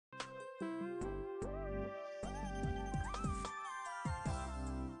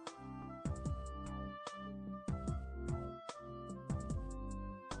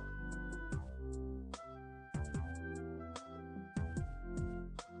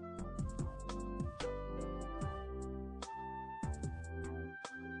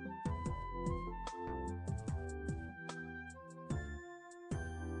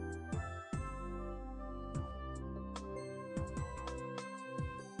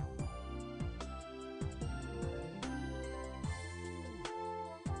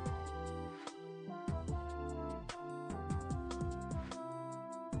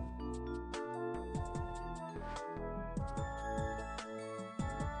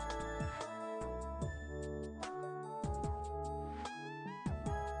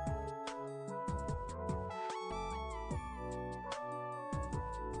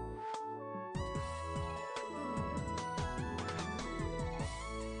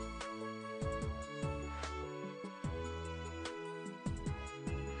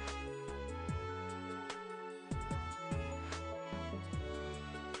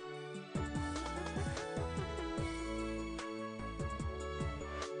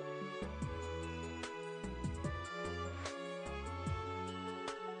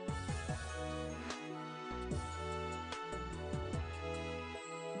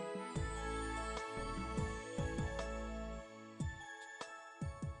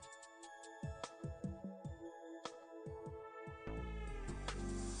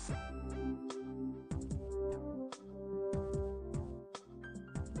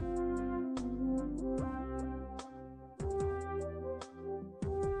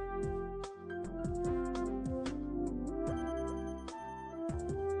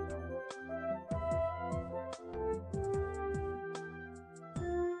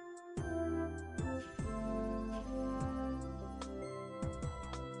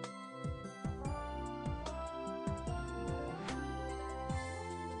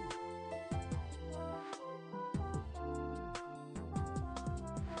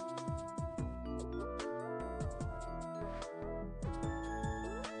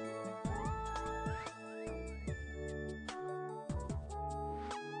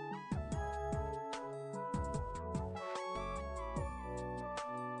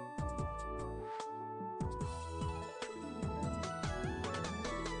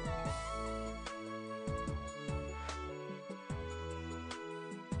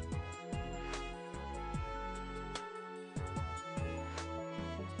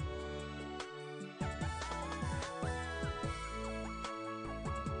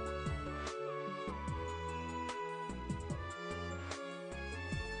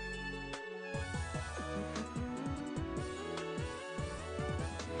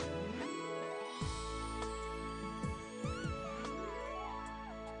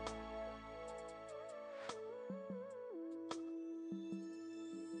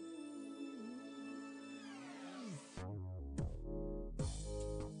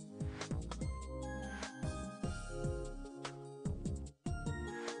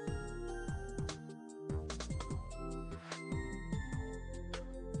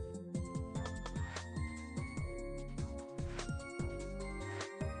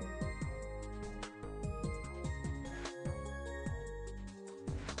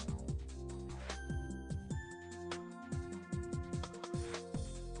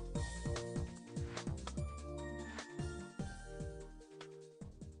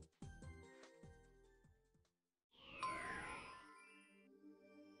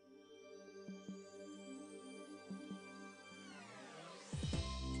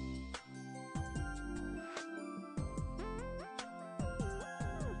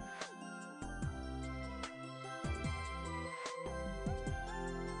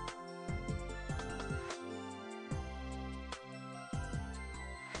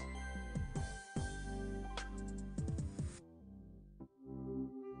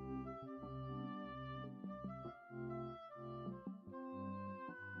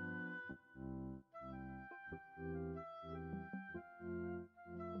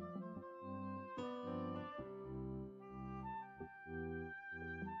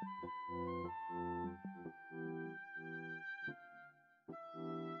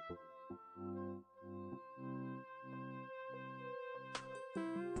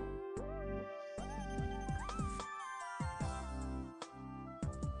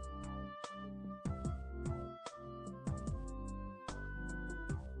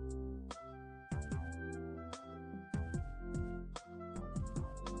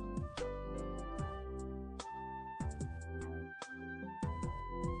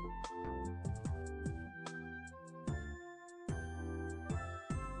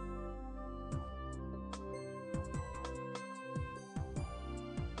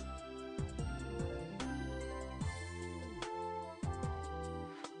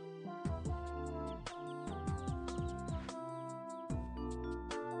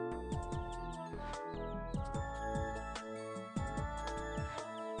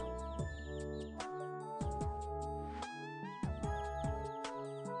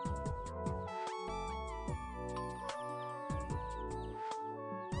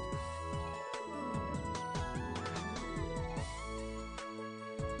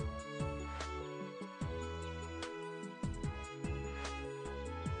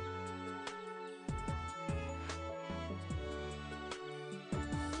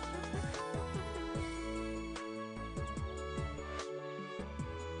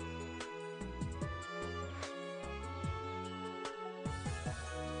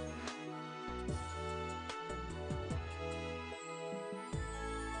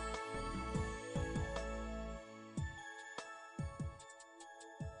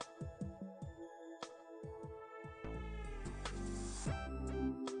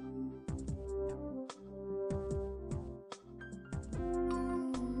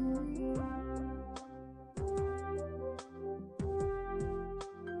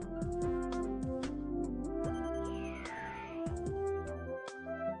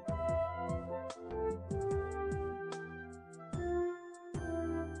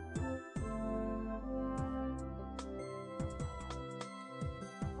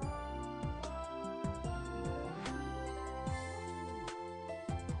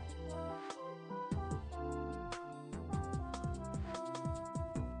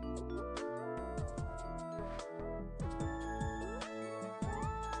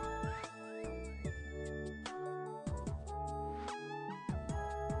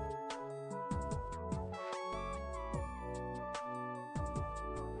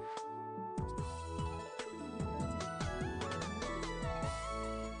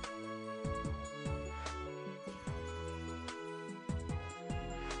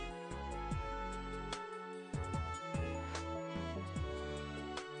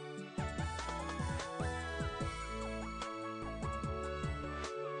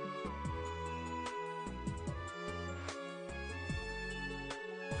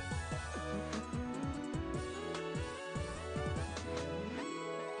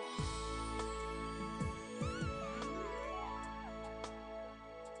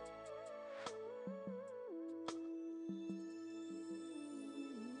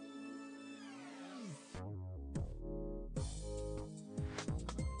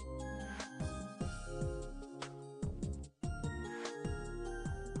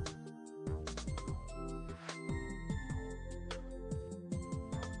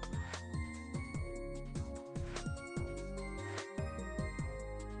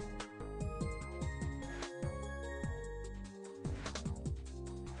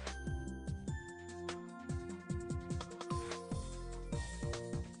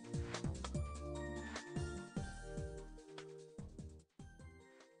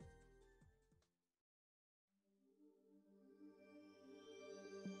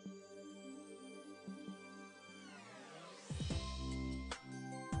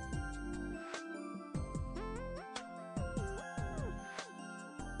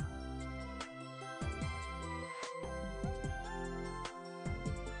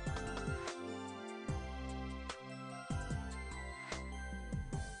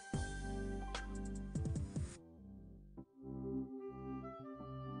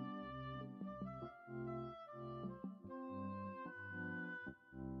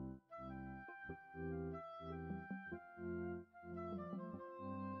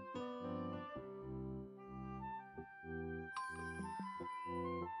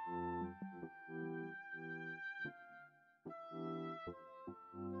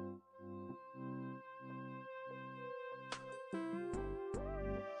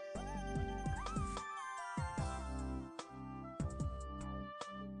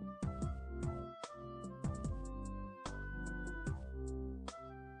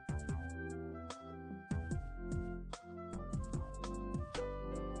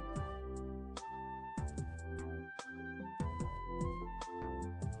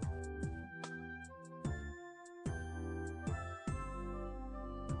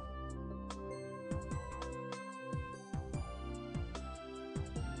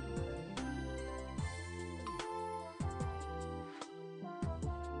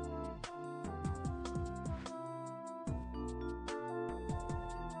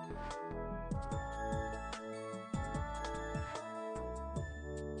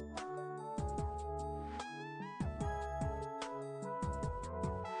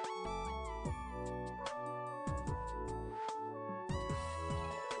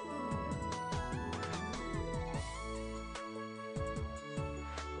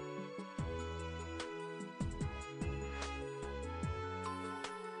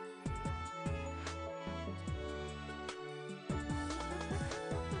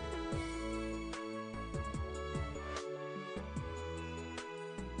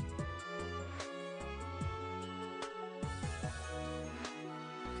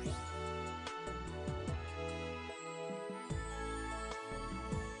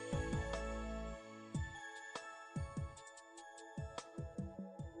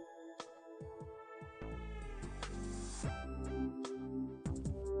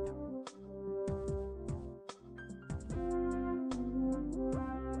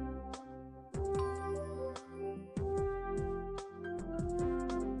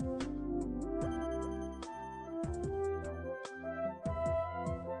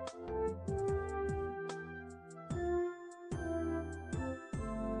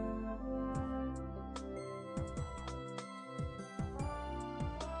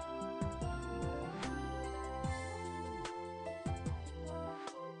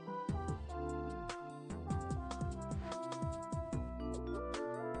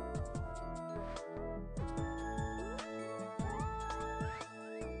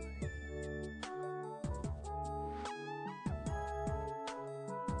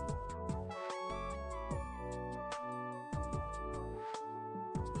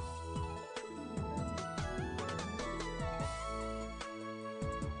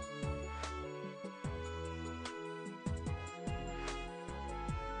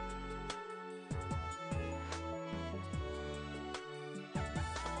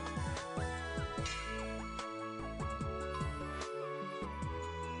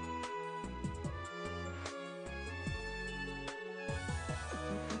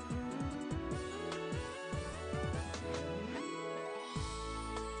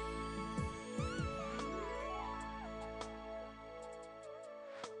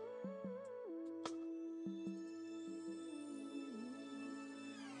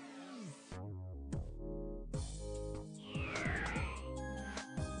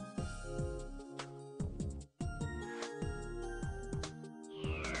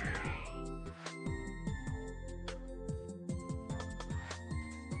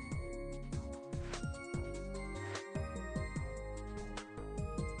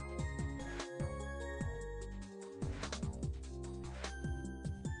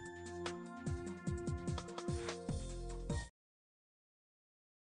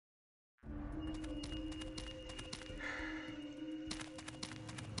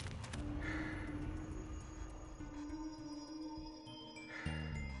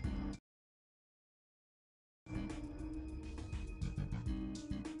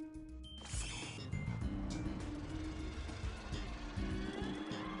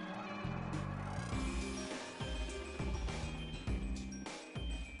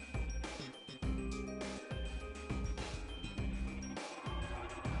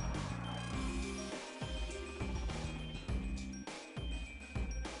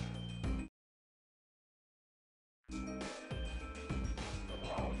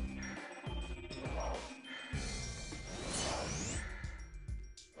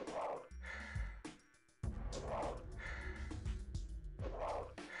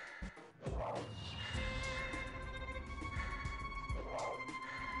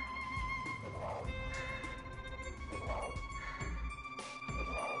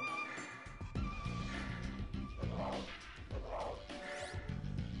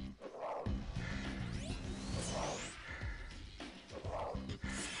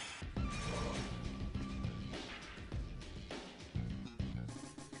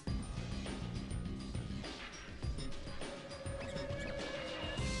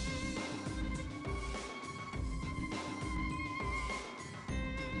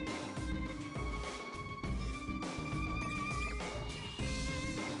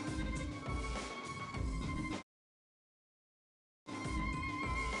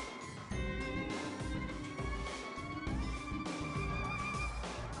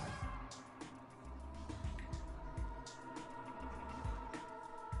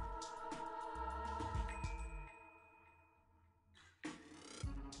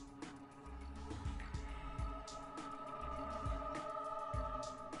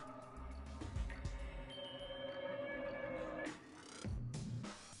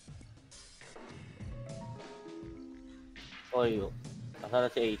Oy, nasaan na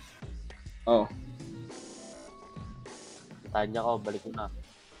si Ace? Oh. Tanya ko, balik ko na.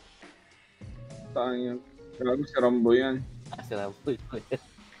 Saan yan? Grabe si Rambo yan. Sila,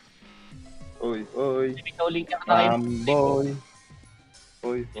 Oy, oy. ikaw link ka na kayo. Ramboy.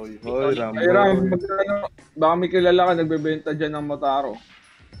 Oy, oy, oy, Ay, Ram, Ramboy. baka may kilala ka, nagbebenta dyan ng Motaro.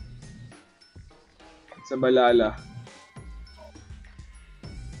 Sa Balala.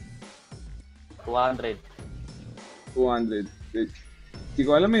 200. 200. Hindi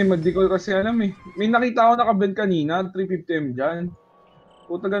ko alam eh, di ko kasi alam eh. May nakita ako nakabend kanina, 350M dyan.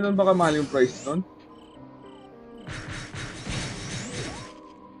 Puta ganun ba kamahal yung price nun?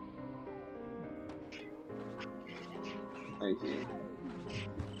 I see.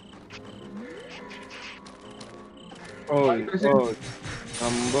 Oy, Kasi- oy.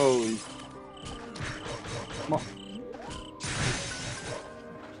 Ramboy.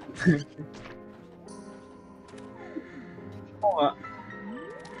 Oo nga.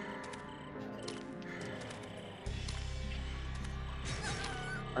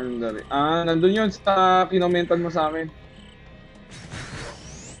 Anong dari? Nandun yun sa kinomentan mo sa akin.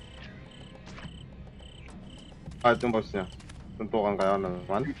 Kahit yung boss niya. Tuntukan kayo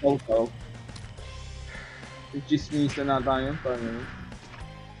naman. Ikaw. Yung chismisa na tayo. Paano yun?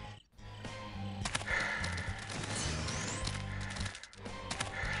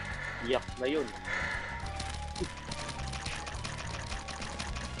 Yak na yun.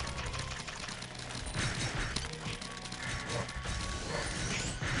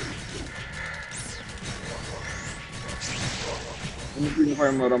 Ano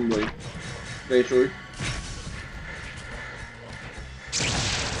pinaka mo, Ramboy? Treasure?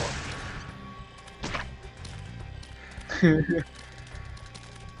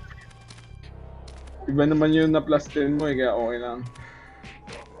 Iba naman yun na plus 10 mo eh, kaya okay lang.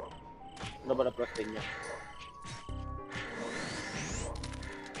 Ano ba na plus 10 niya?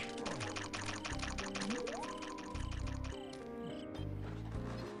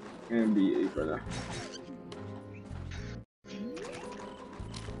 NBA pala.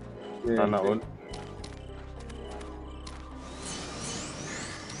 Sana all.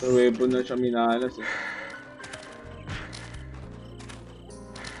 Sa weapon na siya minalas eh.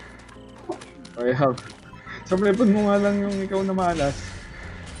 Kaya, sa weapon mo nga lang yung ikaw na malas.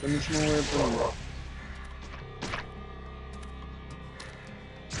 Sa mismong weapon mo.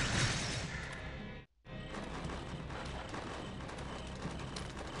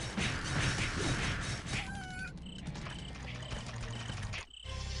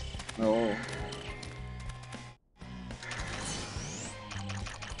 Oo.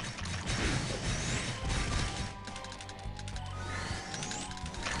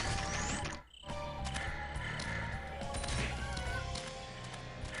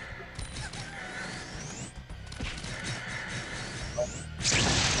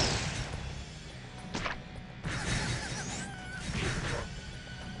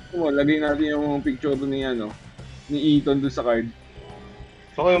 Lagay natin yung picture ni ni Ethan doon sa card.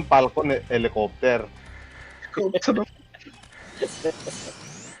 So yung Falcon helicopter.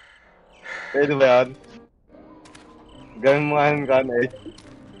 Pwede ba yan? Ganun mo nga yung eh.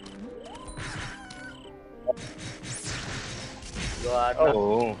 Gawa na.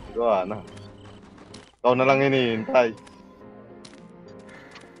 Oo, gawa na. Ikaw na lang hinihintay.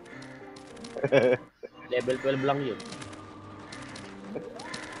 Level 12 lang yun.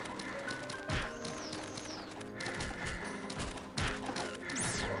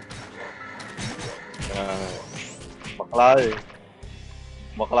 Bakla eh.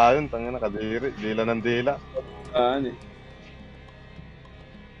 Bakla yun, tangina kadiri. Dila ng dila. Eh.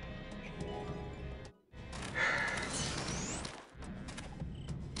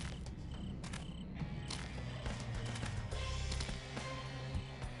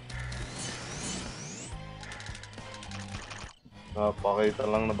 Napakita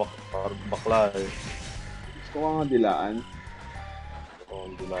lang na bakla eh. Gusto ko nga dilaan. Oo,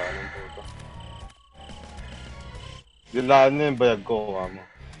 ang dilaan ng puto. Dilaan niya yung bayag ko, kamo.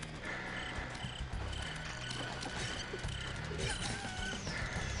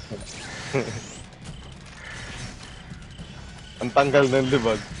 Ang tanggal ng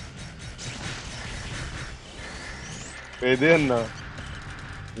libag. Pwede yan na.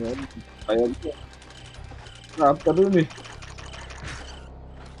 Yan. Ayun ko. Sarap ka dun eh.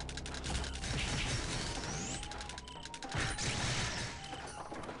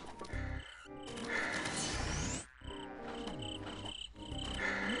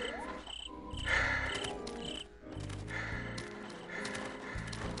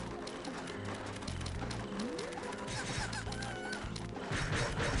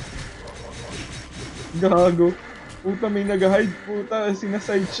 Gago. Puta, may nag-hide, puta,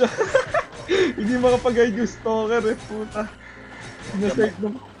 sinaside siya. Hindi makapag-hide yung stalker eh, puta. Sinaside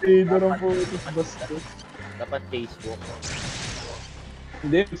ng trader ang puta sa bastos. Dapat Facebook.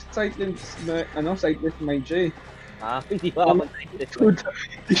 Hindi, sightless, sightless mind siya eh. Hindi ba ako mag-test? Puta,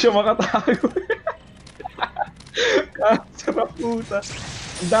 hindi siya makatago. Kasarap puta.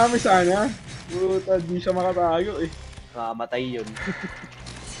 Ang dami sana. Puta, di siya makatago eh. Makamatay yun.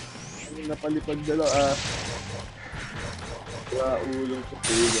 Napalipad dala ulong sa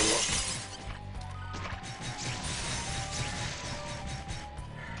pulo.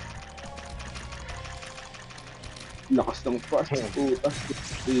 Lakas ng fast, puta.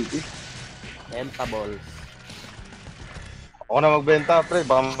 Sige. Rentables. Ako na magbenta, pre.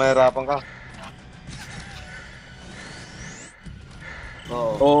 Baka mahirapan ka.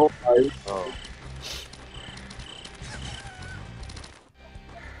 Oo. Okay. Oo.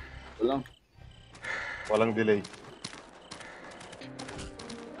 Walang delay.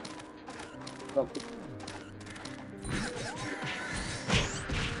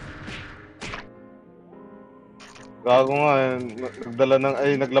 Gago nga,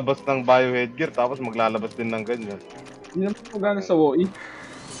 naglabas ng bioheadgear tapos maglalabas din ng ganyan. Hindi naman po gano'n sa WoE.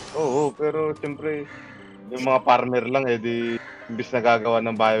 Oo, pero siyempre, yung mga farmer lang di imbis na gagawa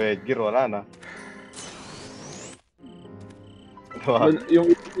ng bioheadgear, wala na. Diba?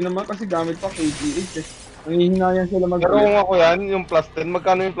 Yung naman kasi gamit pa KGH eh. Nanghihinayan sila Pero kung ako yan, yung plus 10,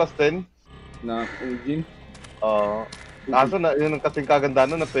 magkano yung plus 10? na engine. Oo. Kaso na, yun ang kasing kaganda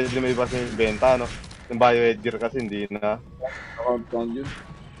na pwede may iba yung benta, no? Yung bioheadgear kasi hindi na. Account yun.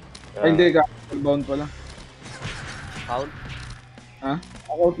 Ay, hindi ka. Bound pala. Count? Ha?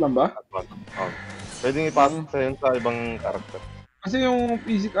 Account lang ba? Oh. Pwedeng ipasok sa yun sa ibang karakter. Kasi yung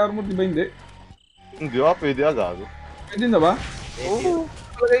physic armor, di ba hindi? Hindi pwede gago. Pwede na ba? Oo.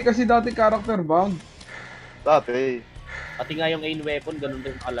 Palagay kasi dati character bound. Dati. Pati nga yung aim weapon, ganun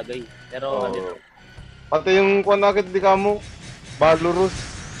din nakalagay. Pero ano, Pati yung kung nakit di ka mo, Valorous.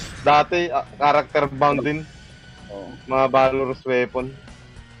 Dati, character bound din. Mga Valorous weapon.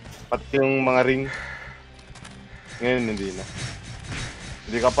 Pati yung mga ring. Ngayon hindi na.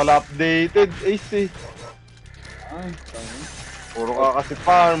 Hindi ka pala updated, Ace eh. Ay, tama. Puro ka kasi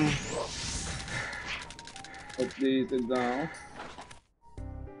farm. Updated na ako.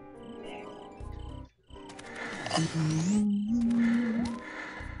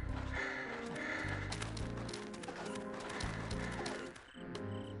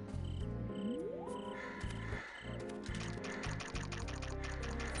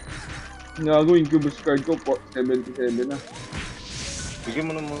 Gago, incubus card ko po, 77 na. Bigyan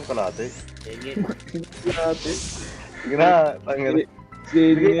mo naman kalate. sige. Kalahati. Sige na, tangin.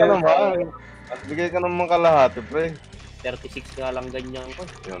 Bigay ka naman. Bigay ka naman kalahati, pre. 36 nga lang ganyan ko.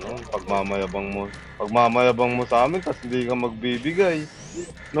 Yan o, pagmamayabang mo. Pagmamayabang mo sa amin, tas hindi ka magbibigay.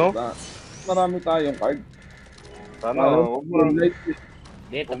 No? Marami tayong card. Sana, huwag mo nang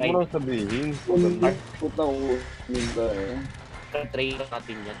Hindi, huwag mo nang sabihin. Puta ko. Minta eh. try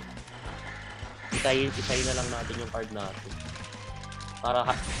natin yan. Isayin na lang natin yung card natin. Para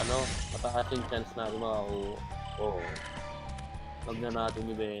mataas yung chance natin makakuha. Oo. Huwag na natin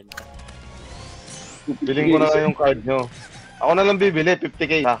ibenta. Biling ko na nga yung card nyo. Ako na lang bibili,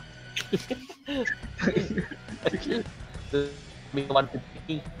 50k ha. May 150k,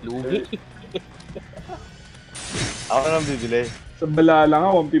 lugi. Ako na lang bibili. Sa balala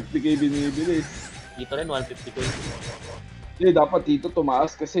nga, 150k binibili. Dito rin, 150k. Hindi, dapat dito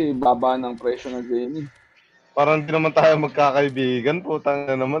tumaas kasi baba ng presyo ng gaming. Parang hindi naman tayo magkakaibigan. Putang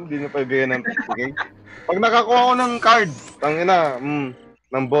na naman, di na pa ibigay ng 50k. Pag nakakuha ko ng card, tangina,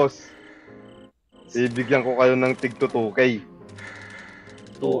 ng boss, ibigyan ko kayo ng tig to 2k.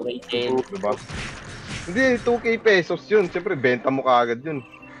 2k din. Diba? Hindi, 2k pesos yun. Siyempre, benta mo kaagad yun.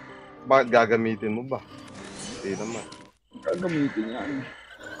 Bakit gagamitin mo ba? Hindi naman. Gagamitin nga.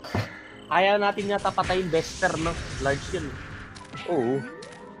 Kaya natin yata patayin bester, no? Large yun. Oo.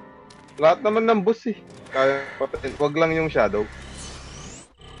 Lahat naman ng boss eh. Kaya patayin. Wag lang yung shadow.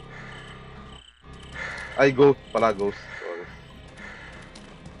 Ay, ghost pala, ghost. Sorry.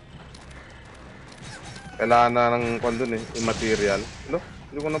 Kailangan na ng kwan dun eh, yung material. No?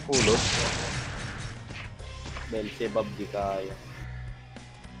 Hindi ko napulot. Belzebub di kaya.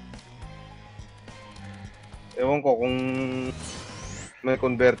 Ewan ko kung may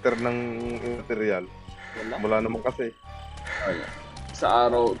converter ng material. Wala. Wala naman kasi. Ay, sa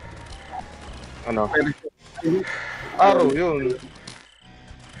araw. Ano? Araw yun.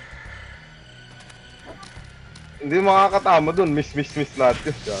 Hindi makakatama dun. Miss lahat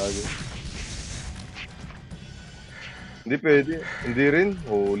yun. Gago. Hindi pwede. Hindi rin.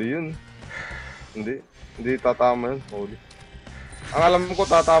 Holy yun. Hindi tatama yun. Holy. Ang alam ko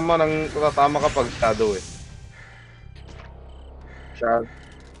tatama kapag shadow eh. Siya.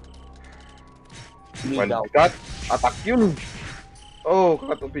 Ligaw. Wildcat, attack yun. Oh,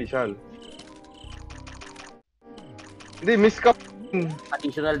 cut official. Hindi, miss ka.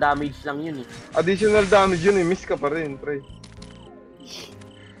 Additional damage lang yun eh. Additional damage yun eh, miss ka pa rin, pre.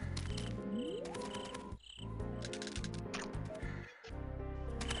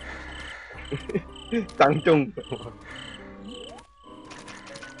 Tangchong.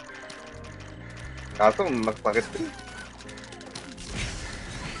 Kaso, masakit rin.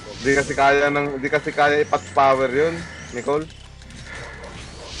 Di kasi kaya ipat power yun, Nicole.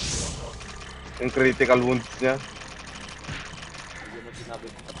 Yung critical wounds niya. Hindi mo sinabi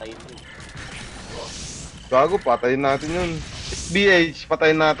kung patayin mo. Gago, patayin natin yun. BH,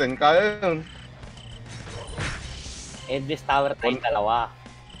 patayin natin. Kaya yun. Endless tower tayong dalawa.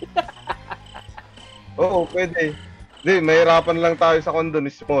 Oo, pwede. Hindi, mahirapan lang tayo sa condo ni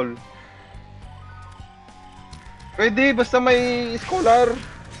small. Pwede, basta may scholar.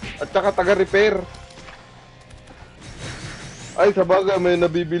 At saka taga-repair. Ay, sa bagay, may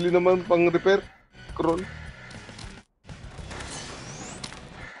nabibili naman pang repair. Scroll.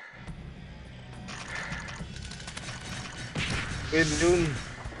 Pwede yun.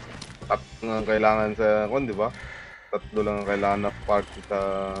 Tatlo lang ang kailangan sa kon, di ba? Tatlo lang ang kailangan na party sa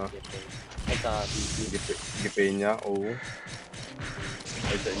Ay, sa BB. Gipenya, oo.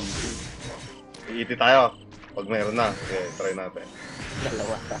 Ay, sa easy. Iiti tayo. Pag mayroon na, okay, try natin.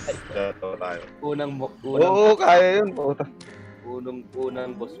 Dalawa tayo. Ito tayo. Unang Oo, kaya yun. Puta.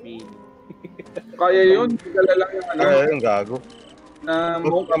 unang boss mini. Kaya yun, tigala lang yung ano, Kaya yun, gago. na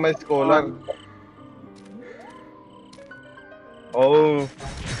Basta may scholar. Oo.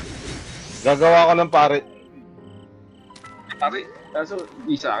 Gagawa ko ng pare. Pare, kaso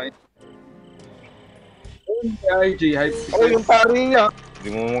di sa akin. Ayun, kay IG, hype. Oo, yung pare niya. Hindi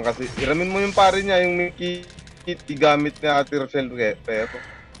mo naman kasi, iramin mo yung pare niya, yung may kit, gamit niya Ate Rochelle, pero.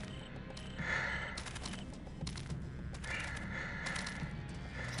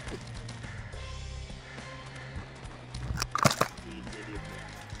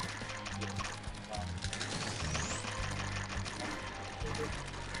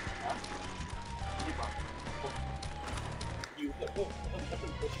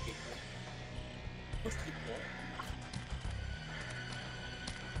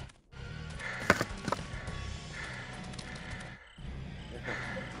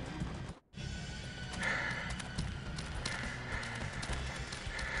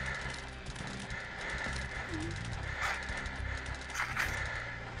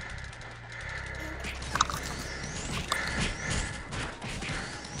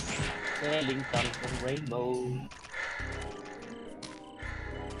 Selling tongue from rainbow.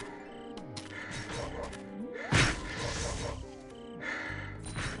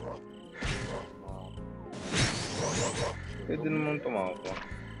 Pwede naman tumawa pa.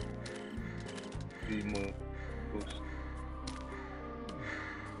 Hindi mo boost.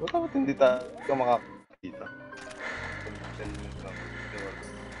 Ba't hindi tayo makakita? Pag 10 minutes lang.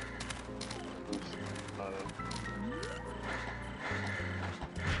 Boost.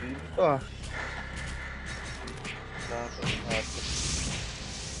 Dito ah. Lahat.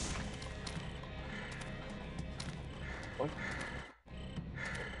 Oy.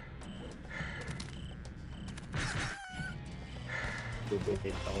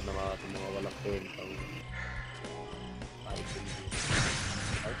 Bubenta ko na mga walang kwentang item.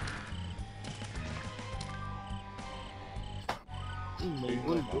 May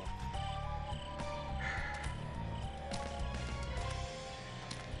gold oh.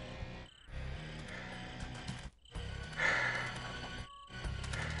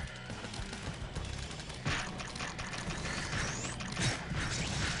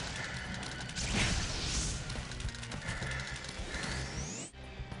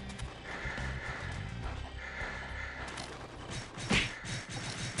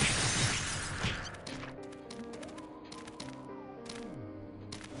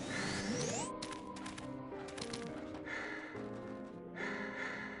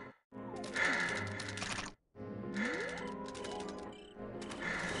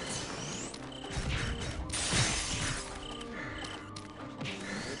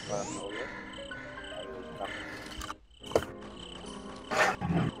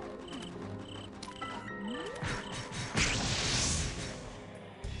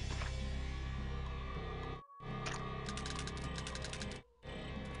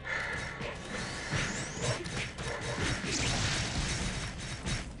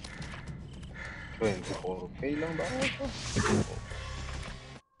 $24K lang ba ito?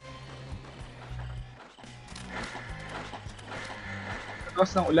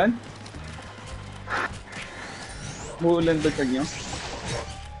 Lakas ng ulan? Muulan ba sa inyo?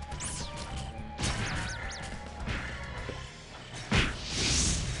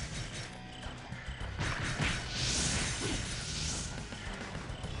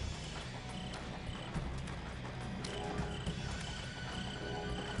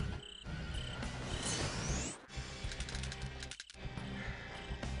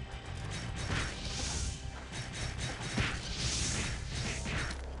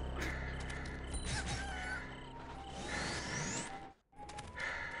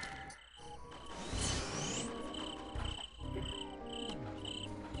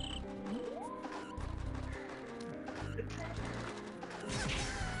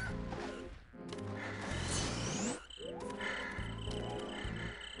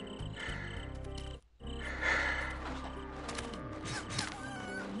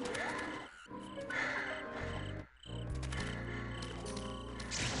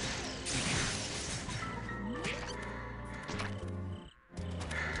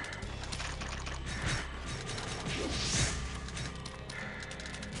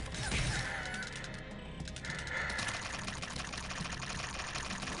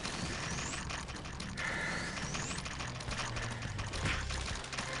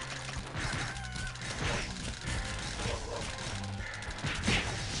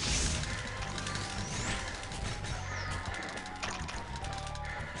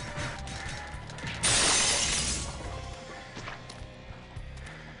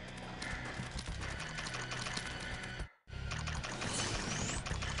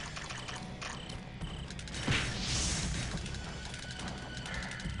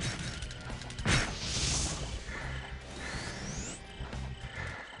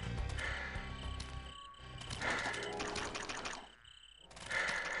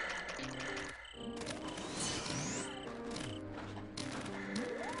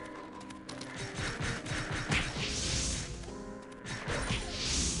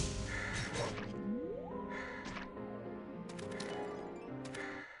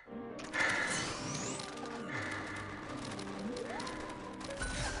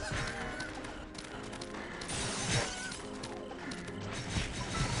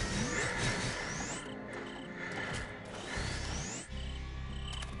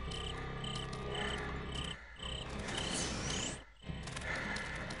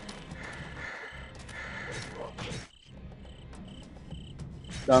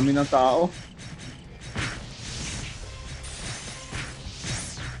 Dami ng tao.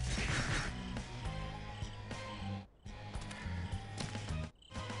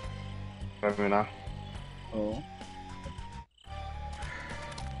 Sabi na. Oo.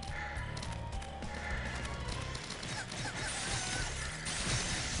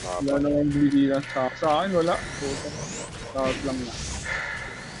 Wala naman bibili sa akin, wala. Puta. Tawag lang na.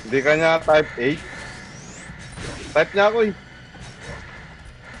 Hindi ka niya type 8? Type niya ako eh.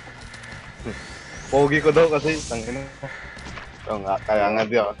 Pogi ko daw kasi, tangina. Kaya nga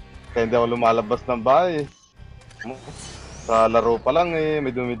hindi ako lumalabas ng bahay. Sa laro pa lang eh,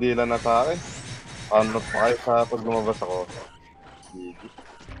 may dumidila na sa akin. Paano pa kayo sa pag lumabas ako? Hindi.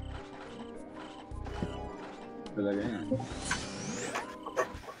 Talaga yan.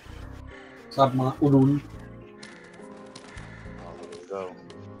 Sa mga ulul.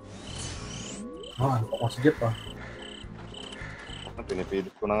 Ano pa kung sige pa.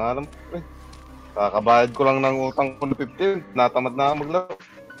 Pinipilit ko na nga lang. Kakabayad ko lang ng utang ko na 15. Natamad na ako maglaro.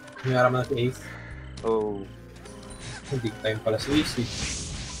 Hingarap na si Ace. So, Big time pala si Ace.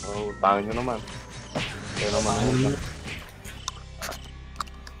 utangin nyo naman. Kaya naman ang utang.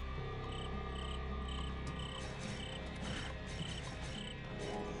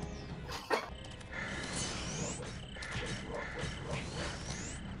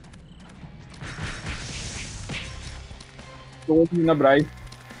 Tungkol na, Bri.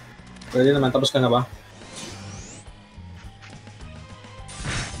 Pwede naman, tapos ka na ba?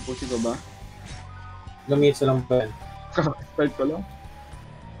 Pusi ko ba? Ilang minutes na lang ba yan? Start ko lang.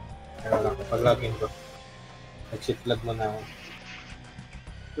 Kaya lang, pag login ko. Nag-shit lag mo na ako.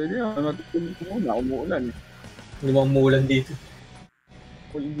 Pwede yan. Matutulog ko muna. Umuulan eh. Hindi mo umuulan dito.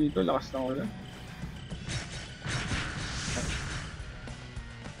 Ulan dito. Lakas ng ulan.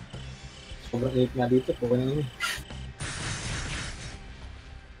 Sobrang init nga dito. Pwede na yun.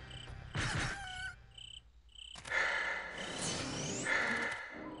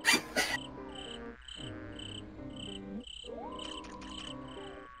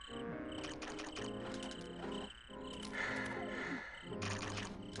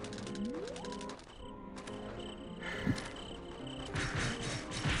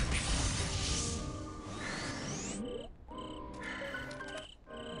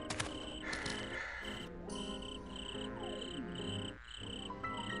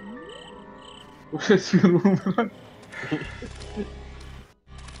 Spear boomerang.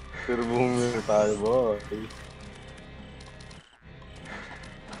 Pero bumili tayo, boy.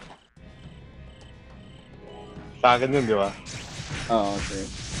 Sa akin yun, di ba? Oo, okay.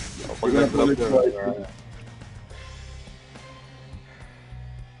 O, pag nag-drop yun.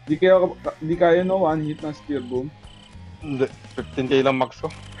 Di kaya no one hit ng spear boom. Hindi, 15k lang max ko.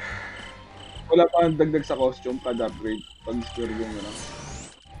 Wala pa dagdag sa costume kada upgrade pag spear boom na lang.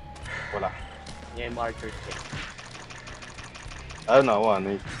 Wala. Yung markers check. Ayun na,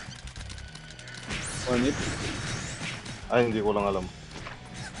 1-8. One hit. Ay, hindi ko lang alam.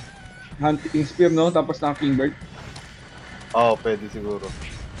 Hunting spear, no? Tapos na kingbird. Oo, pwede siguro.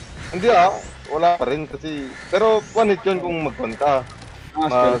 Hindi wala pa rin kasi... Pero 1-8 yun kung mag-1 ka.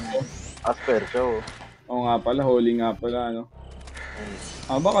 Asper show. Oo nga pala, holy nga pala, ano.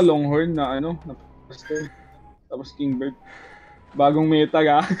 Baka longhorn na, ano, na Asper. Tapos kingbird. Bagong meta,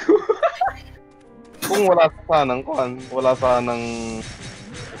 gago. Kung wala sanang kuhan, wala sanang...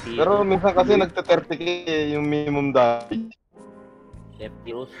 Pero minsan kasi nagta-30k yung minimum damage.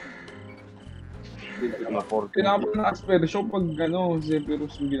 Sephiroth. Na 14. Pinapal na Asper show pag, ano,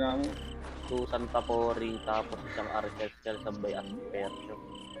 Zephyrus yung ginamit. Susan Taporing, tapos isang Arcel sabay Aspercio.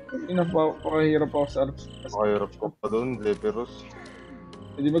 Pakahirap ako sa Arps. Mahirap ko pa doon, Zephyrus.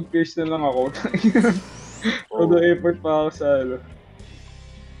 Hindi mag-pierce na lang ako. Todo effort pa ako sa, ano.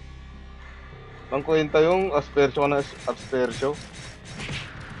 Ang kwenta yung Aspercio na Aspercio.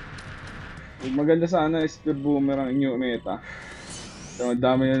 Maganda sana spear boomerang inyo meta. So,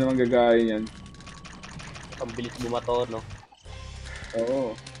 dami na naman gagaya niyan. Ang bilis bumato, no?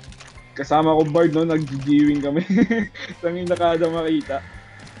 Oo. Kasama ko Bard, no? Nag-GGwing kami. Tangin na kada makita.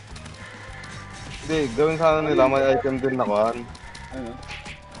 Hindi, gawin sana nila, may item din na kuhan. Ano?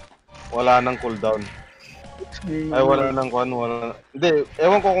 Wala nang cooldown. Ay, wala nang kuhan, wala. Hindi,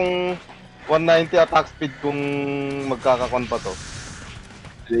 ewan ko kung 190 attack speed kung magkakakon pa to.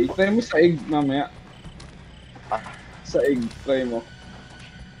 Try mo sa egg mamaya. Sa egg, try mo.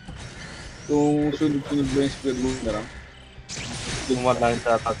 Kung sunod-sunod ba yung spear boomerang. Yung 190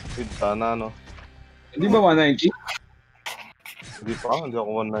 attack speed sana, no? Hindi ba 190? Hindi pa, hindi ako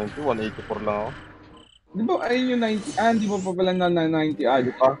 190, 184 lang ako. Di ba ayun yung 90? Hindi pa pa pala na 90.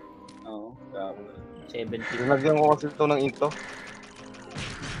 Di ba? Oo, dapat. 70. Dinagyan ko kasi ito ng into.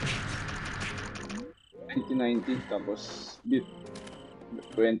 90, tapos bit.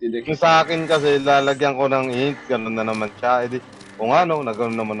 20 dex. Yung sa akin kasi, lalagyan ko ng int, ganun na naman siya. Eh di, kung ano,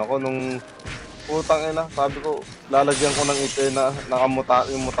 nagano'n naman ako nung putang ina. Sabi ko, lalagyan ko ng int na nakamuta,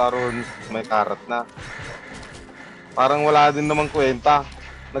 yung mutaron may karat na. Parang wala din naman kwenta.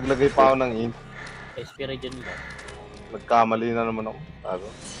 Naglagay pa ako ng int. Espiridion ba? Nagkamali na naman ako. Sabi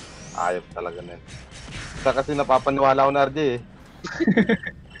ko, ayop talaga na yun. Kasi napapaniwala ko na RJ eh.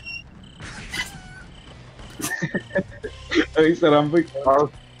 Ay, saramboy.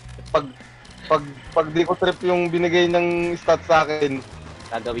 Pag di ko trip yung binigay ng stats sa akin,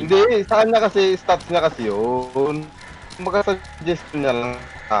 Gagawin hindi, sa kanya kasi, stats niya kasi yun. Mag-suggestion niya lang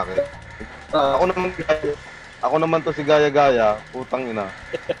sa akin. Ako naman to si Gaya-Gaya, putang ina.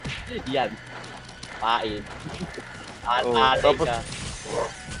 Yan. Pain. Oh, Atay tapos- ka.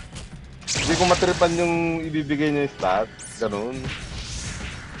 Hindi ko matripan yung ibibigay niya yung stats, ganun.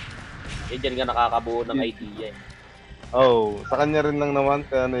 Eh, dyan ka nakakabuo ng idea eh. Oh, sa kanya rin lang naman,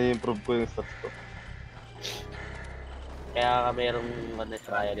 kaya na-improve ko yung stats ko. Kaya ka merong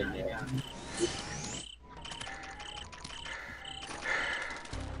trial din eh.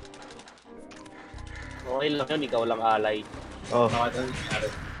 Okay lang yun, ikaw lang alay. Oh, Bakit ano nangyari?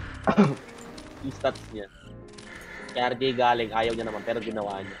 Yung stats niya. Kaya RJ galing, ayaw niya naman, pero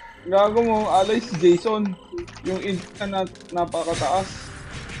ginawa niya. Gago mo, alay si Jason. Yung int na napakataas.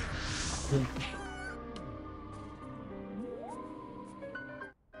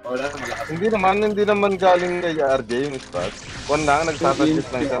 Wala na, malakas. hindi naman galing kay RJ yung stats. Kung lang, nagsasuggest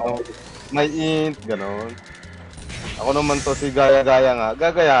lang siya ng may int, gano'n. Ako naman to si Gaya-Gaya nga,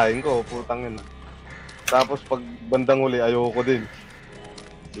 gagayahin ko, putang ina. Tapos pag bandang huli, ayoko din.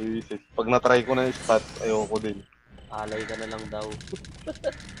 Buisit. Pag na-try ko na yung stats, ayoko din. Alay ka na lang daw.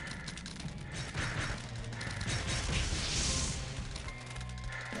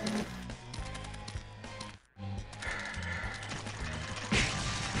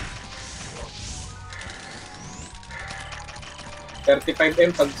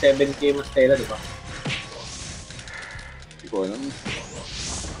 $35M pag 7K mas tela, di ba? Hindi ko alam.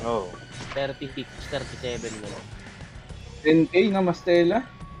 Oo. 36, 37 na lang. 10k na Mastela?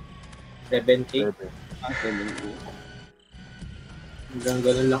 7K? 7k. Hanggang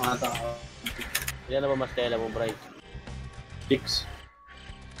ganun lang ata ako. Yan na ba mas tela mo, Bryce? 6.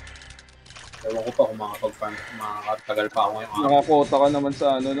 Ewan ko pa kung makakatagal pa ako ngayong araw. Nakakota ka naman sa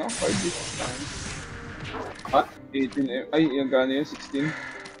ano, no? 5 days. At 18, ay, yung gano'n yun, 16.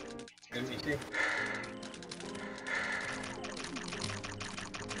 MSA.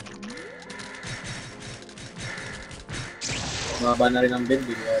 Mababa na rin ang bed,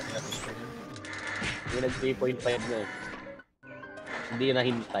 di ba tinapos ko yun. Yung nag 3.5 na eh. Hindi na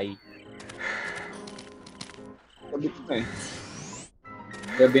hintay. Sabit na eh.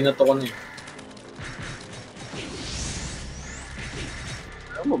 Kaya binato ko na eh.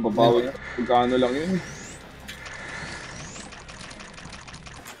 Ay, mababawi. Pagkano lang yun eh.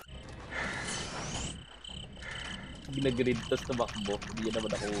 Ginagrid tas tumakbo. Hindi niya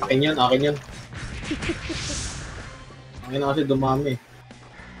naman ako. Akin yan, akin yan. Akin na kasi dumami.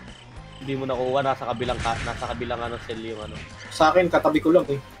 Hindi mo nakuha. Nasa kabilang ano cell yung ano. Sa akin, katabi ko lang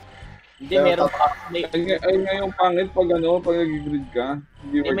eh. Hindi, meron may, Ay, ngayong pangit pag ano, pag nag-grid ka.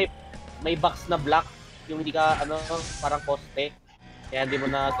 Hindi eh, may box na black. Yung hindi ka ano, parang poste. Kaya hindi mo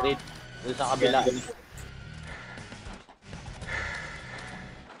na grid. Doon sa kabila.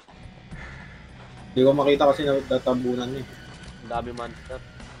 Hindi ko makita kasi natabunan eh. Ang dami monster.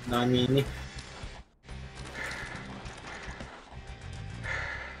 Na mini.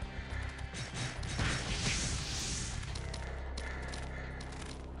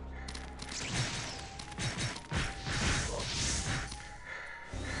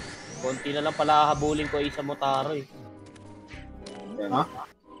 Konti na lang pala habulin ko isa Motaro eh. Ha?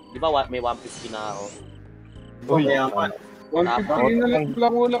 Di ba may 150 na ako? Uy, Mayaman. 150 na lang pala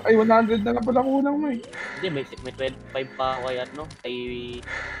kulang. Ay, 100 na lang pala kulang mo eh. Hindi, may 25 pa ako kay ano, kay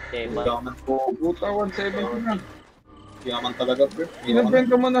Tema. Yaman. Puta, 170 na. Yaman talaga bro.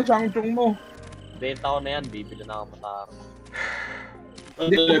 Inabenta mo na Shang-Chung mo. Benta ko na yan, bibili na ako Motaro.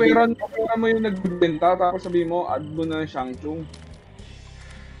 Hindi, opera mo yung nagbenta, tapos sabi mo, add mo na Shang-Chung.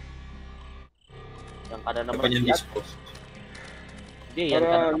 Yan ka na naman. Kanyang dispose. Hindi, yan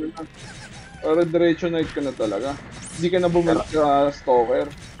ka Para, na. para diretso night ka na talaga. Hindi ka na bumalik sa stalker.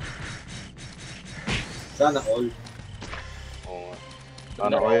 Sana all. Oo.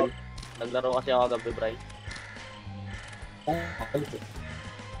 Sana oil. Naglaro kasi ako gabi, Bray.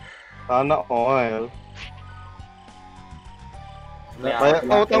 Sana oil. May Kaya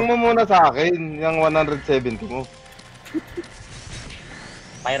utang mo muna sa akin, yung 170 mo.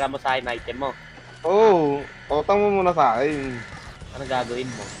 Paira mo sa akin item mo. Oo, utang mo muna sa akin. Ano gagawin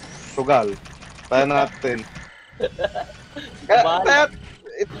mo? Sugal. Tayo natin. Kaya,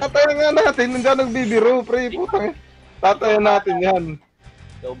 itatayo nga natin, hindi ako nagbibiro, pre, putang. Tatayo natin yan.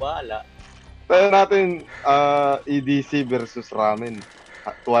 Ikaw bahala. Tayo natin, EDC versus Ramen.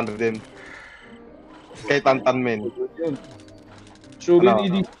 200 din. Kay Tantan Men. Yun. Sure Ano?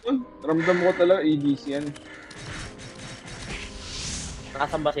 EDC yun. Ramdam ko talaga EDC yan.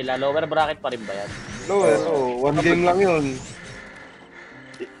 Nasaan ba sila? Lower bracket pa rin ba yan? No, one game lang yun.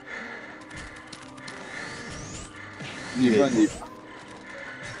 Di ba, di ba?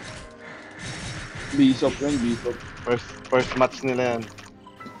 Bishop yun, Bishop. First match nila yan.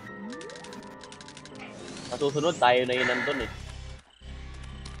 Masusunod, tayo na yun nandun eh.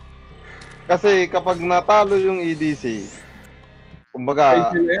 Kasi kapag natalo yung EDC,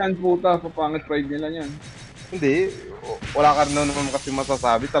 kumbaga, Pride nila yan, puta. Papangit pride nila yan. hindi, wala ka rin naman kasi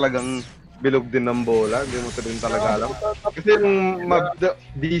masasabi, talagang bilog din ng bola, hindi mo rin talaga alam. Kasi yung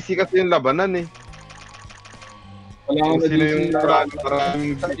DC kasi yung labanan eh. Wala Kung nga sino DC yung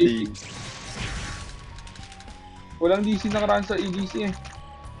maraming DC. Walang DC nakaraan sa EDC eh.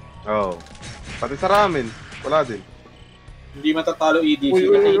 Oo. Pati sa ramen, wala din. Hindi matatalo EDC.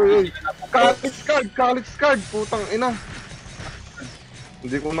 Uy, Kasi uy. EDC na College card, putang ina.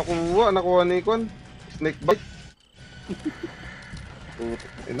 Hindi ko nakuha ni Kon. Snake bite.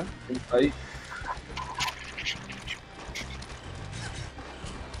 Putang ina. Ay,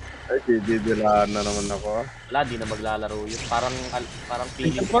 Ay, didilaan na naman ako ah. Wala, di na maglalaro yun. Parang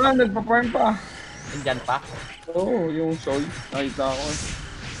feeling ito pa, nagpa-farm pa. nandyan pa. Oo, yung soul. Nakita ko eh.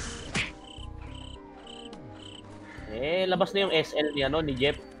 Eh, labas na yung SL ni, ni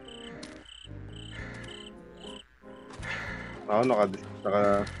Jeff. Ako,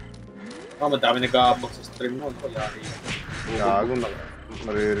 naka madami nag-aabang sa stream mo. Yari. gago,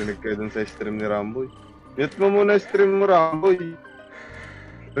 maririnig kayo dun sa stream ni Ramboy. Mute mo muna yung stream mo, Ramboy.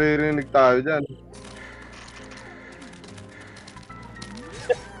 Maririnig tayo dyan.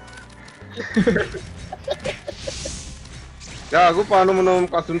 Gago, paano mo naman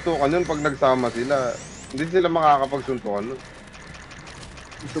kasuntukan yun pag nagsama sila? Hindi sila makakapagsuntukan nun.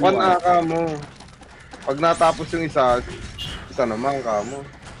 Panaka mo. Pag natapos yung isa naman ka mo.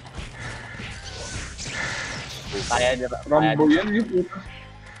 Kaya ni Rambo yan, yung puta.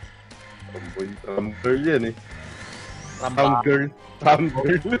 Tomboy. Ram-girl yan eh. Ramba. Ram-girl.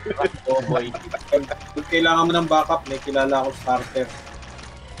 Ram-girl. Oh boy. Kung kailangan mo ng backup, may kilala akong starter.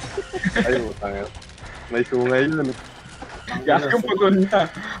 Ay, utang. May sungay yun. Gago, putol na.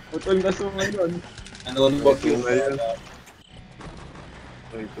 Putol na sumay yun. Ano ba yung Sungay yun.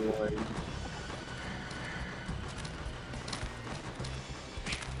 May sungay.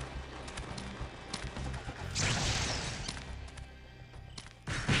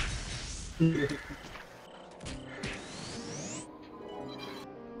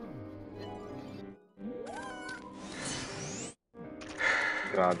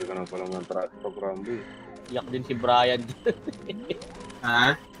 Grabe ka na pala ng traffic Rambo eh. Iyak din si Brian.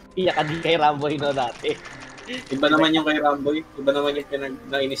 Ha? Iyak ka din kay Ramboy no dati. Iba naman yung kay Ramboy. Iba naman yung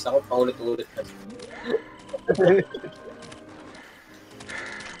nainis ako paulit-ulit kasi.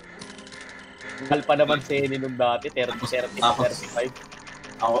 Mahal pa naman si Eni nung dati, 30, 35.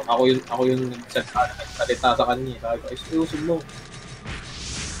 Ako yung nagsalita sa kanya. Sabi ko, ayusin mo.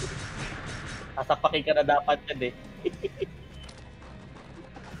 Sasapakin ka na dapat yan eh.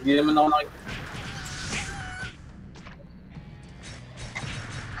 Hindi naman ako nakikita.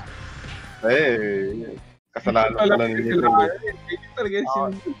 Eh, kasalanan pala ninyo. Talaga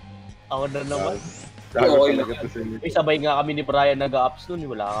yung Ako na naman. Gago Okay talaga lang. to sa inyo. May sabay nga kami ni Brian nag-ups nun.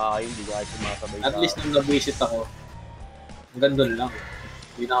 Wala ka kayo, hindi ka kayo sumasabay. At least nung nag-visit ako, hanggang doon lang.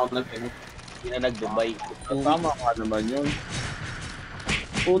 Hindi na ako nag-inok. Hindi na nag-Dubai. Tama ka naman yun.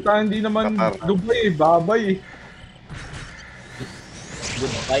 Puta, hindi naman Qatar. Dubai eh, babay eh.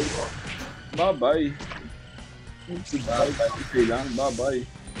 Dubai. Babay. Okay lang, babay.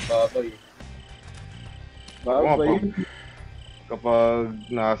 Babay. Babay. Kapag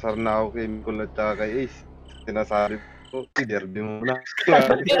nakasar na ako kay Nicole at saka kay Ace, sinasabi ko, derby mo na.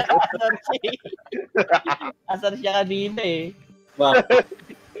 Asar siya kanina eh. Bakit?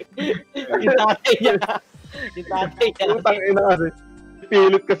 Yung tatay niya. Yung tatay niya. Putang ina kasi.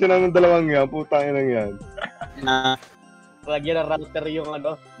 Pilit kasi ng dalawang yan, putang ina yan. Na, Lagyan ng router yung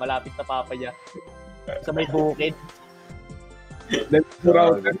ano, malapit sa papa niya. Sa may bukid. Dahil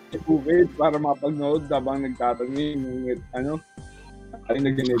router sa bukid para mapag-nood habang nagtatanong yung ano, ay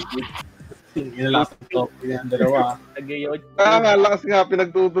nag-Netflix. inalapit ko. Yung dalawa. Nag-yod. Nga, lakas nga,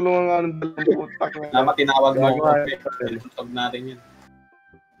 pinagtutulungan nga ng dalawang putak. Dapat tinawag mo ako. Gago. Tuntog natin yun.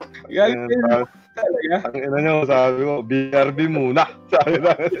 Galing Ayan, talaga. ang ina nyo, sabi ko, BRB muna. Sabi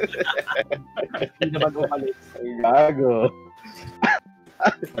na. Hindi naman umalis. Gago.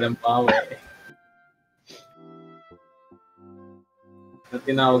 Walang pawe.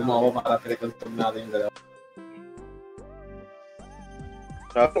 Tinawag mo ako para tinutog natin yung dalawa.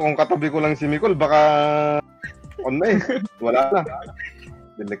 Sabi, kung katabi ko lang si Nicole, baka on na eh. Wala na.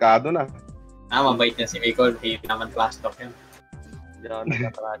 Delikado na. Mabait niya si Micol. Hindi naman class talk yan. Hindi naman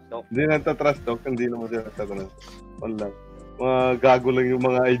nagtatraso. Hindi nagtatrust talk, hindi naman sila nagtatrust. Wala. Mga gago lang yung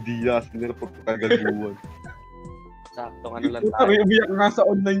mga ideas nila pag kagaguan. Sakto ano lang Puta, tayo. may umiyak nga sa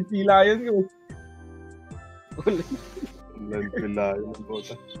online pila yun ko. Online pila yung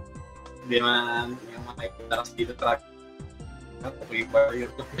bota. Hindi man yung mga itas dito track. Okay ba yun?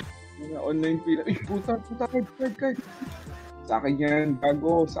 Online pila. Eh, puta, card. Sa akin yan,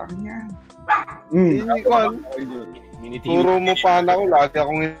 gago. Sa akin yan. Hindi ko alam. Minitili. Turo mo pa na ko, lagi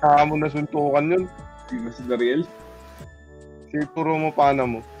akong hinahamon na suntukan yun. Hindi na si Dariel. Sige, turo mo pa na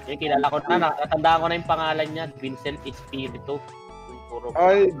mo. Eh, kilala ko na. Nakatandaan ko na yung pangalan niya. Vincent Espiritu. Yung turo ko.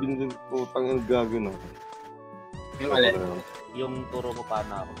 Ay, binigyan putang ang gago na. Yung alin. Yung turo ko pa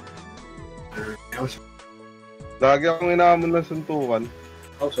na ako. Lagi akong hinahamon na suntukan.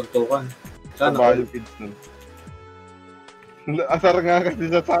 Oh, suntukan. Sa Sana Bayo Kids nun. Asar nga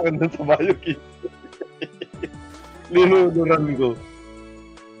kasi siya sa akin dun sa Bayo Kids. Linuluran ko.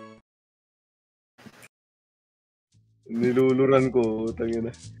 Niluluran ko,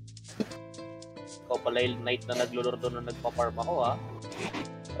 tangina. Ikaw pala yung night na naglulor doon na nagpa-farm ako ha.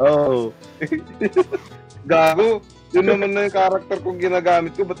 Oo. Gago. Yun naman na yung karakter kong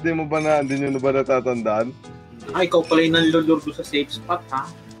ginagamit ko. Ba't di mo ba na, hindi nyo na ba natatandaan? Ay, ikaw pala yung nanlulur doon sa safe spot, ha?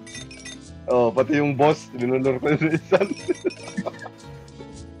 Oo, pati yung boss, linulur ko yung isan.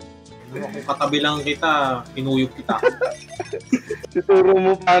 Kung katabi lang kita, pinuyog kita. Ituro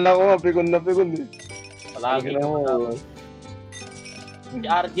mo pa na ko, pikon na pikon eh. Palagi Tangina mo. Si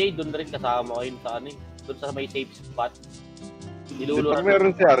RJ, doon rin kasama ko yun sa ano eh. Doon sa may safe spot. Pag Niluluran.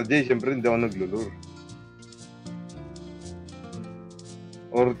 meron si RJ, syempre hindi ako naglulur.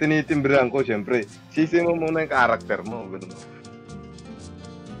 Or tinitimbrihan ko, syempre. Sisi mo muna yung karakter mo. Ganun.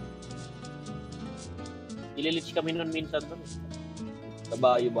 Ililich kami nun minsan doon. Sa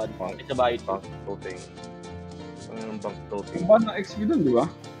Bayo ba? Sa Bayo. Bank toting. Ang bank toting. Kung ba na XP dun, di ba?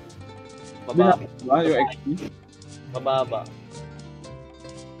 Mababa. Ba? Yung XP? Mababa.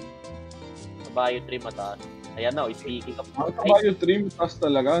 Kabayo 3 mataas. Ayan na, speaking of... Ang kabayo trim, taas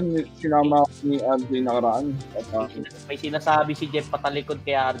talaga. Sinama ako ni RJ nakaraan. May sinasabi si Jeff patalikod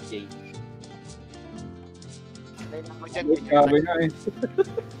kay RJ. Grabe nga eh.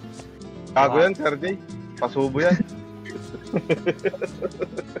 Gago yan, Sir Jay. Pasubo yan.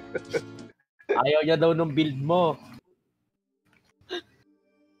 Ayaw niya daw nung build mo.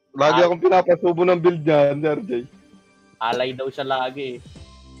 Lagi akong pinapasubo ng build niya, Sir Jay. Alay daw siya lagi eh.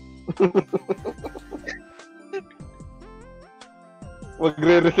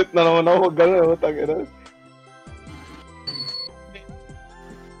 Magre-reset na naman ako. Huwag gano'n. Tangina.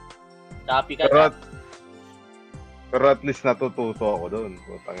 Copy ka. Pero at least natututo ako doon.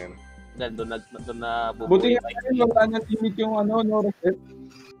 Tangina. Doon na Buti bubuhay. nga yun, wala na limit yung ano, no reset.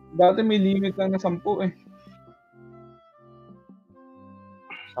 Dati may limit lang na 10 eh.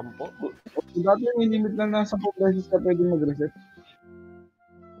 10? Dati may limit lang na 10 beses ka pwede mag-reset.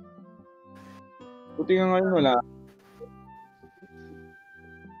 Buti nga ngayon wala.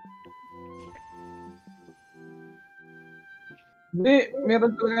 Hindi,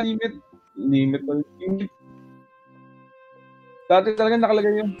 meron talaga limit. Limit. Dati talaga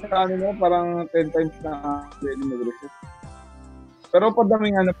nakalagay yung sa ano mo, parang 10 times na pwede mag-reset. Pero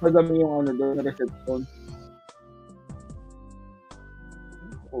padami yung ano doon, reset zone.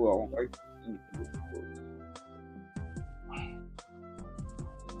 Kuha akong kahit.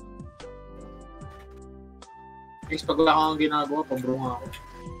 Guys, pag wala kang ginagawa, pabro nga ako.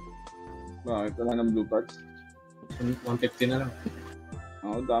 Bakit wala ng blue cards? 150 na lang.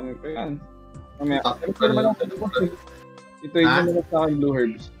 Oo, dami pa yan. Mamaya, Tatlo ito naman ako sa i-trade mo naman sa akin blue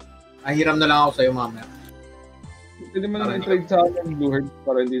herbs. Hiram na lang ako sa'yo mamaya. Pwede mo naman i-trade sa akin blue herbs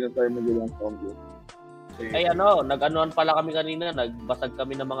para hindi na tayo mag-ilang combo. Ay ano, nag-anuan pala kami kanina, nagbasag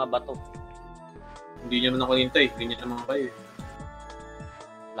kami ng mga bato. Hindi niya naman ako hintay. Hindi niya naman kayo.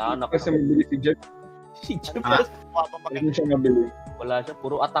 Wala na. Kasi mabili si Jeff. Si Jeff, Ah. Hindi siya mabili. wala siya.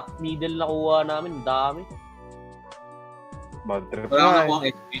 Puro attack needle na kuha namin. Dami. Bad trip Wala na nga eh. ako ang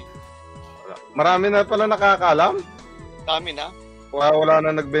XP. Marami na pala nakakaalam. Dami na. Wala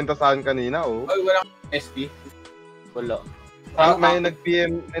na nagbenta sa akin kanina, oh. Ay, wala akong SP. Wala. May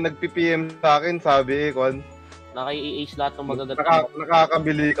nag-PPM sa akin, sabi eh, Kwan, Naki-i-ace lahat ng magagandang.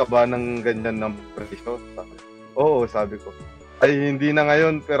 nakakabili ka ba ng ganyan ng presyo? Oo, sabi ko. Ay, hindi na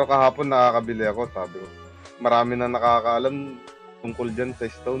ngayon, pero kahapon nakakabili ako, sabi ko. Marami na nakakaalam tungkol dyan sa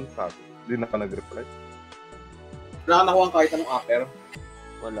stone, sabi. Hindi na ka nag-reply. Wala ka nakuha kahit anong upper.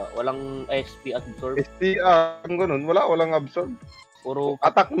 Wala. Walang SP absorb. STA, ang ganun, walang absorb. Puro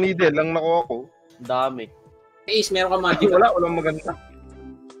Attack needle lang nakuha ko. dami. Ace, meron ka magic. Walang maganda.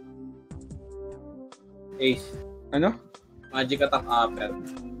 Ace. Ano? Magic attack upper.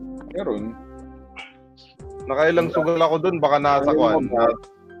 Meron. Nakailang sugal ako dun, baka nasa Kwan.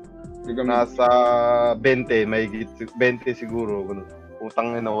 Nasa 20, may 20 siguro. Ganun.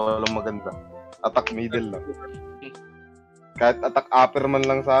 Utang na walang maganda. Attack middle lang. Kahit attack upper man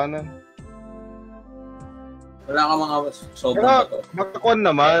lang sana. Wala ka mga sobrang Kaya, bato. makakuan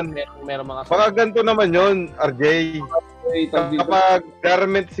naman. Meron mga Baka ganito naman yon RJ. Kapag Kapag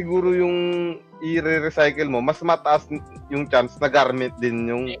garment siguro yung i-recycle mo, mas mataas yung chance na garment din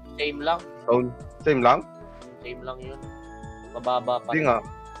yung same lang. stone. Same lang? Same lang yun. Mababa pa. Hindi nga.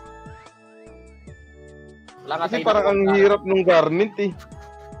 Wala nga Kasi tayo parang ang nakuha. hirap nung garment eh.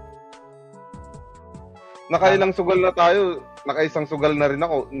 Nakailang sugal na tayo. Nakaisang sugal na rin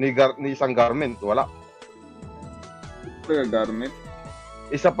ako ni isang garment. Wala. garment.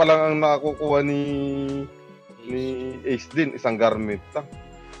 Isa pa lang ang nakakukuha ni Ace din. Isang garment.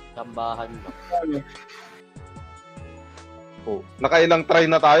 Tambahan lang. Oh. Nakailang try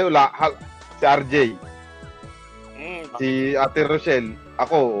na tayo. Si RJ. Si Ate Rochelle.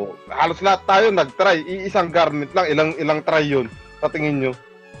 Ako. Halos lahat tayo nag-try. Isang garment lang. Ilang try yun. Sa tingin nyo.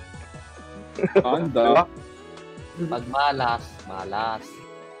 Anda. Pag malas, malas.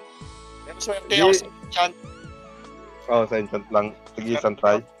 Pero swerte ako sa enchant. Oh, sa enchant lang. Sige, isang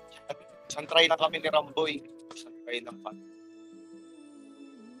try. Isang try lang kami ni Ramboy. Isang try lang pa.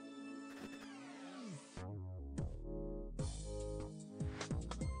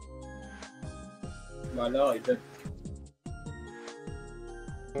 Wala ka ito.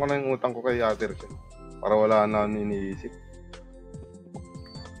 Ano na yung utang ko kay Ate Rochelle? Para wala na iniisip.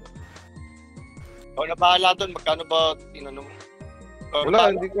 Ikaw na bahala doon. Magkano ba tinanong mo? Ikaw na Wala,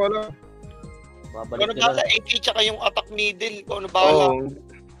 bahala. hindi ko alam. Ikaw Babalik na nila. bahala. AK tsaka yung attack needle. Ikaw na bahala. Oo.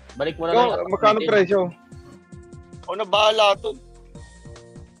 Balik mo na lang yung Ikaw, attack magkano middle. presyo? Ikaw na bahala doon.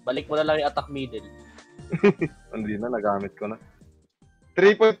 Balik mo na lang yung attack middle. Hindi na, nagamit ko na.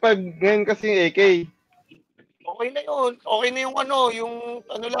 3.5 ngayon kasi yung AK. Okay na yun. Okay na yung yung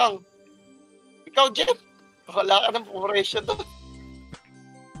ano lang. Ikaw, Jeff, wala ka ng operation doon.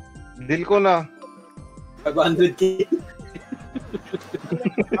 Deal ko na. 500k.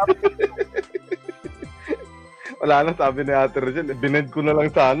 Wala na, sabi ni Ate Rachel, bined ko na lang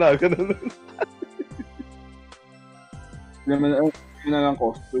sana. Ganun. Yun na lang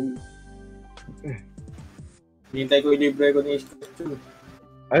costume. Hintay ko ilibre ko ni Steve.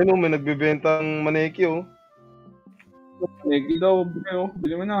 Ayun, may nagbibentang maneki, oh. Negi daw,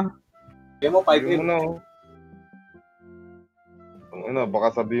 bili mo na. Kaya mo, 5 Bili mo na, oh. Ano,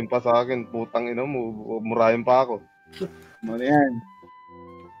 baka sabihin pa sa akin, putang ina mo, murahin pa ako. Ano yan?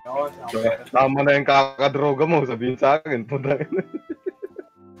 Tama na yung kakadroga mo, sabihin sa akin, putang ina.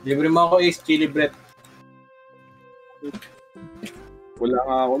 Libre mo ako is chili bread. Wala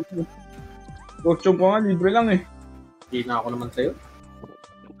nga ako. Costume ko nga, libre lang eh. Hindi na ako naman sa'yo.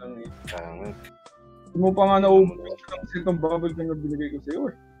 Hindi mo pa nga naubos yung set ng bubble na binigay ko sa'yo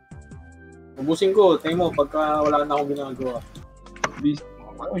eh. Ubusin ko, tingin mo, pagka wala na akong ginagawa. Busy.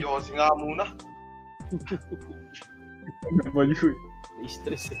 Mag-yosi nga muna. Nabaliw eh.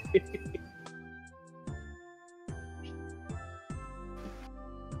 Stress eh.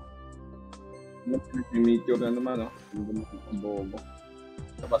 Meteor na naman oh. Hindi mo ang bobo.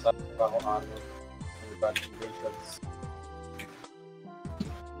 Nabasa pa ako Congratulations.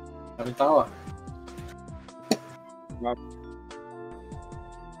 Kaming tao ah.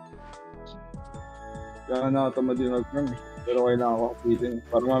 Kaya nakatama din mag-run eh. Pero kailangan ko kapitin.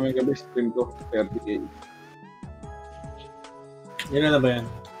 Para maming gabi stream ko, 30k. Yan na ba yan?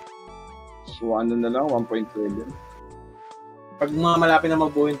 So ano na lang, 1.7. Pag mga malapit na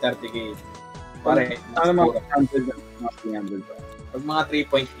magbuo yung 30k, pare, Ano mga 100 na, mga 300 pa. pag mga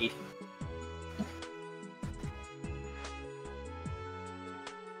 3.8,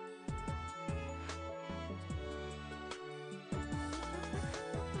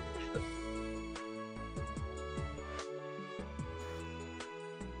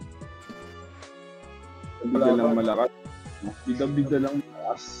 Bida lang malakas. Bida lang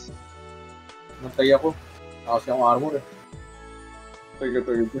malakas. nantay ako. Tapos yung armor eh. Tagay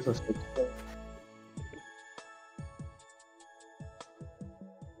ko sa spot ko.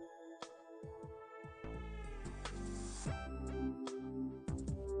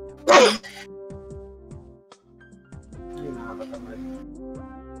 Ay, nakakatamad.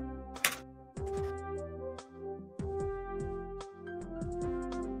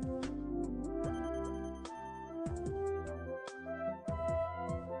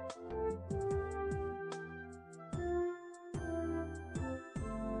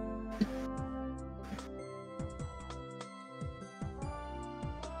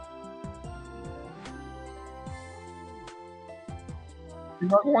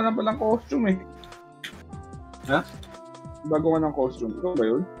 Bago ka na palang costume eh. Ha? Bago ka ng costume. Ikaw ba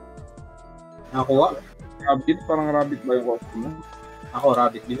yun? Nakakuha? Rabbit? Parang rabbit ba yung costume mo? Ako,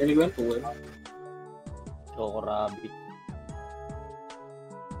 rabbit. Binili ko yung 2 eh. Choco Rabbit.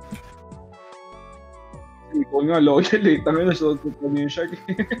 Ikaw nga, loyal eh. Tangin na, suot ko pa yung shark eh.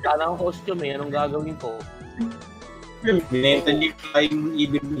 Kala ko costume eh. Anong gagawin ko? Binenta niyo yung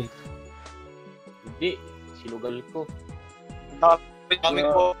ibig niya. Hindi. Sinugal ko.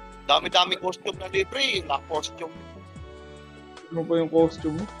 Dami-dami costume na libre, na costume. Ano pa yung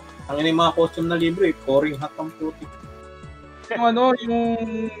costume mo? Ang yung mga costume na libre, pouring hot ang puti.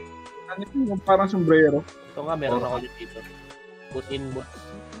 Yung parang sombrero. Ito nga, meron ako dito. Put in boots.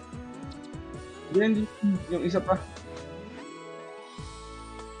 Hindi, yung isa pa.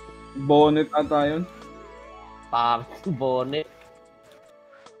 Bonnet ata yun. Pang bonnet.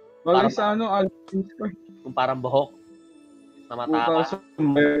 Bagay Parang- sa alpines ko eh. Kung parang buhok. Na Puta matapa.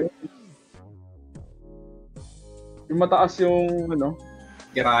 sombrero. Yung mataas yung,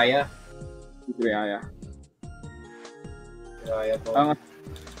 Kiraya. Kriaya. Kiraya to. Ang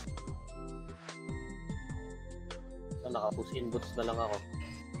Naka-put in boots na lang ako.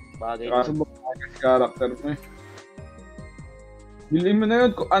 Bagay kaso na. ba character mo eh. Bilhin mo na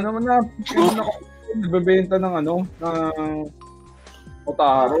yun. Ano mo na, nagbebenta ng ng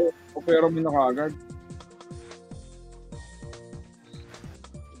Otaro. Opera mo na kagad.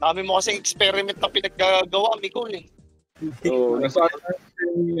 Dami mo kasing experiment na pinaggagawa, Mikol eh. So, nasa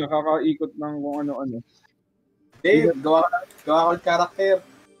nakakaikot ng kung ano-ano. Dave, gawa ko yung character.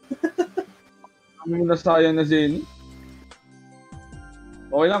 Kami mo nasayang na Zen.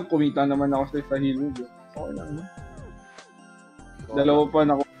 Okay lang, kumita naman ako sa hilo. Okay lang. No? Dalawa pa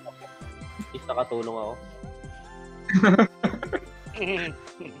na ako. Is nakatulong ako.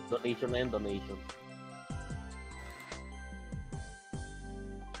 Donation na yun, donation.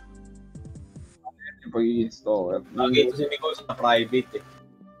 pag-i-installer. Lagi ito si Nicole sa private eh.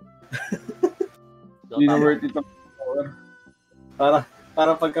 Hindi na worth it ang installer.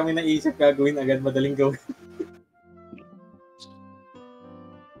 Para pag kami naisip gagawin agad, madaling gawin.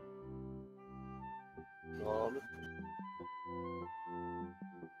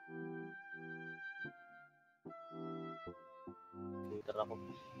 Twitter ako.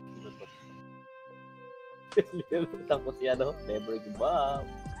 Tapos si ano, never give up.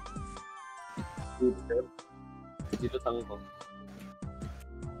 Dilutang ko.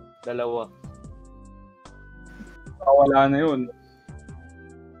 Dalawa. Wala na yun.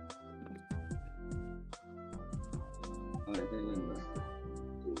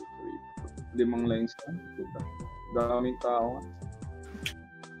 Limang lines lang. Daming tao.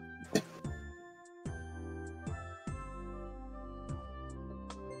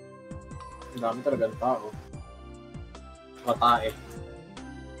 Ang dami talaga ng tao. Matae.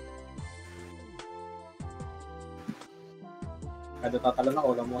 Kada tatalan ako,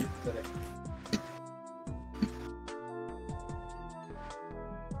 alam mo ano. Sorry.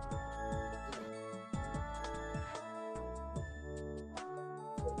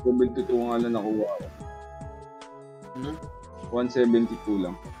 Level 2 nga lang nakuha ko. 172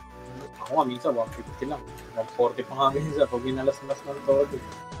 lang. Ako nga minsan, 150 lang. 140 pa nga minsan pag binalas-las ng todo.